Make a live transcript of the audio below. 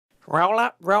Roll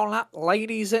up,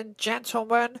 ladies and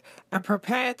gentlemen, and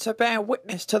prepare to bear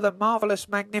witness to the marvellous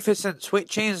magnificence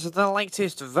which is the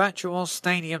latest Virtual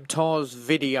Stadium Tours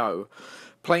video.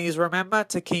 Please remember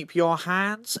to keep your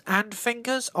hands and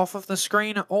fingers off of the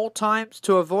screen at all times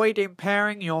to avoid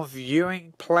impairing your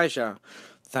viewing pleasure.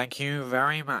 Thank you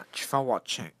very much for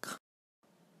watching.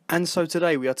 And so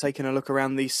today we are taking a look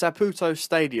around the Saputo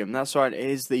Stadium. That's right, it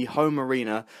is the home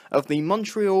arena of the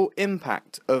Montreal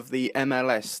Impact of the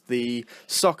MLS, the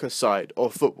soccer side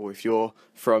of football if you're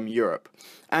from Europe.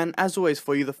 And as always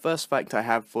for you, the first fact I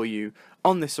have for you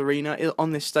on this arena,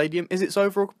 on this stadium, is its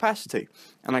overall capacity.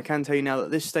 And I can tell you now that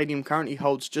this stadium currently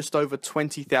holds just over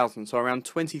 20,000, so around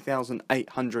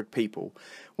 20,800 people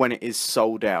when it is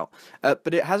sold out.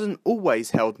 But it hasn't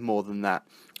always held more than that.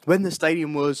 When the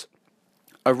stadium was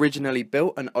originally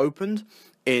built and opened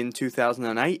in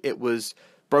 2008. It was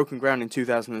broken ground in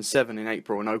 2007 in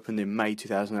April and opened in May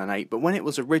 2008. But when it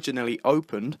was originally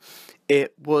opened,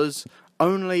 it was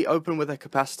only open with a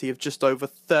capacity of just over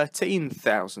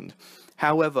 13,000.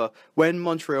 However, when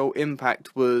Montreal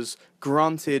Impact was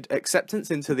granted acceptance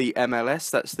into the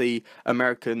MLS, that's the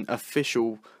American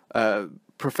official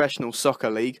professional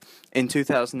soccer league, in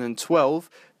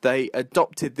 2012, they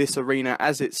adopted this arena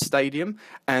as its stadium,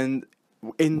 and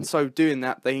in so doing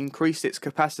that, they increased its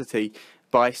capacity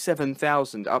by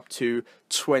 7,000 up to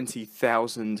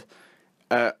 20,000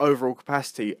 overall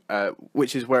capacity,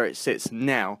 which is where it sits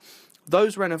now.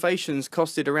 Those renovations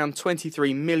costed around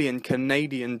 23 million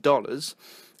Canadian dollars,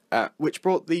 which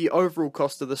brought the overall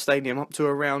cost of the stadium up to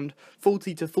around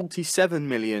 40 to 47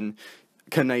 million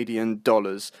Canadian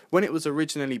dollars. When it was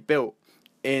originally built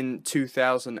in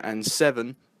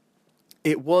 2007,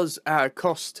 it was at a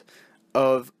cost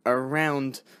of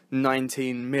around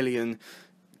 19 million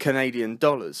Canadian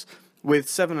dollars, with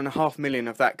 7.5 million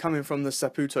of that coming from the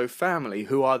Saputo family,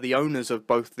 who are the owners of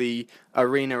both the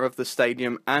arena of the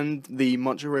stadium and the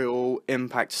Montreal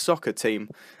Impact soccer team.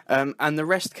 And the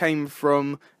rest came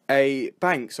from a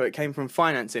bank, so it came from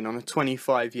financing on a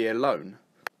 25-year loan.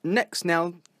 Next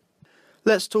now,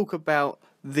 let's talk about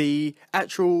the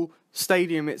actual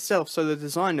stadium itself, so the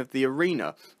design of the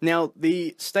arena. Now,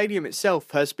 the stadium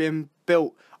itself has been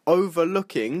built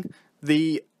overlooking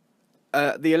the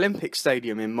Olympic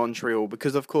Stadium in Montreal,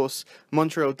 because of course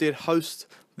Montreal did host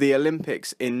the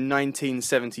Olympics in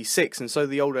 1976, and so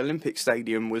the old Olympic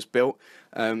Stadium was built,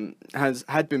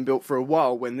 had been built for a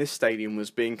while when this stadium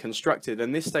was being constructed,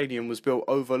 and this stadium was built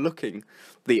overlooking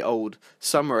the old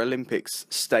Summer Olympics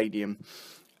Stadium.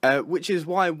 Which is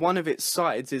why one of its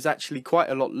sides is actually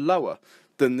quite a lot lower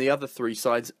than the other three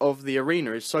sides of the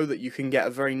arena, is so that you can get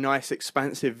a very nice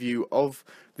expansive view of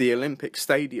the Olympic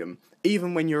Stadium,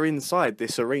 even when you're inside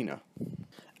this arena.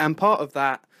 And part of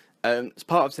that,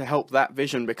 to help that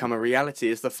vision become a reality,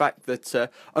 is the fact that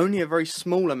only a very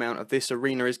small amount of this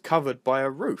arena is covered by a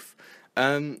roof.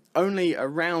 Only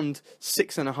around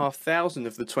 6,500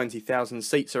 of the 20,000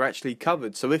 seats are actually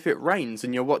covered, so if it rains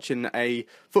and you're watching a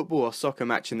football or soccer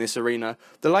match in this arena,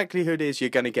 the likelihood is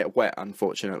you're going to get wet,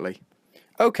 unfortunately.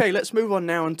 Okay, let's move on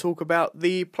now and talk about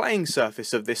the playing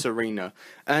surface of this arena.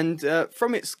 And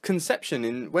from its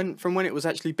conception, from when it was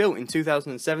actually built in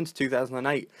 2007 to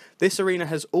 2008, this arena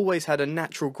has always had a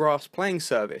natural grass playing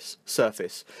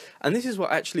surface. And this is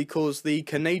what actually caused the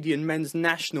Canadian men's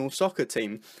national soccer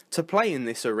team to play in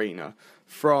this arena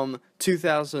from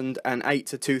 2008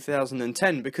 to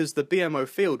 2010, because the BMO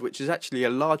field, which is actually a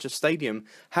larger stadium,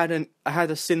 had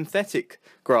a synthetic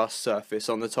grass surface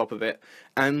on the top of it,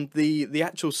 and the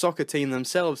actual soccer team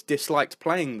themselves disliked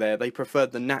playing there. They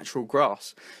preferred the natural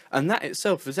grass, and that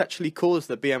itself has actually caused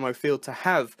the BMO field to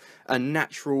have a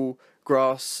natural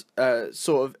grass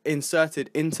sort of inserted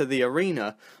into the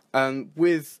arena,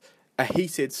 with a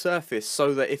heated surface,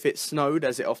 so that if it snowed,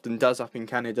 as it often does up in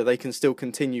Canada, they can still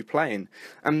continue playing.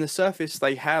 And the surface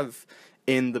they have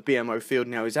in the BMO field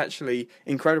now is actually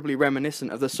incredibly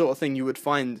reminiscent of the sort of thing you would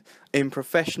find in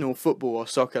professional football or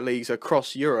soccer leagues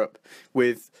across Europe,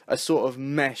 with a sort of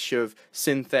mesh of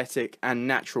synthetic and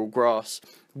natural grass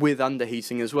with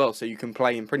underheating as well, so you can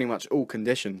play in pretty much all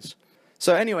conditions.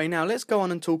 So anyway, now let's go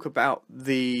on and talk about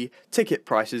the ticket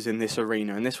prices in this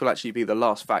arena, and this will actually be the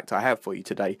last fact I have for you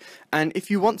today. And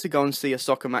if you want to go and see a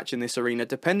soccer match in this arena,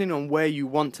 depending on where you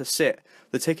want to sit,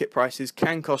 the ticket prices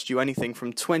can cost you anything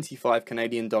from 25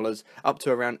 Canadian dollars up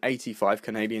to around 85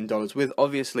 Canadian dollars, with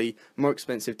obviously more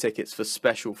expensive tickets for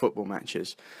special football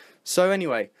matches. So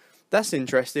anyway, that's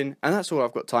interesting, and that's all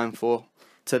I've got time for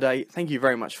today. Thank you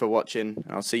very much for watching,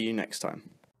 and I'll see you next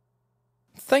time.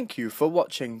 Thank you for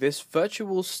watching this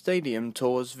Virtual Stadium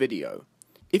Tours video.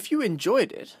 If you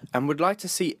enjoyed it and would like to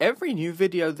see every new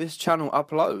video this channel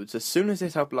uploads as soon as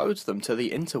it uploads them to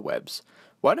the interwebs,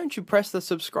 why don't you press the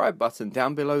subscribe button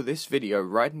down below this video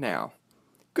right now?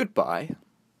 Goodbye.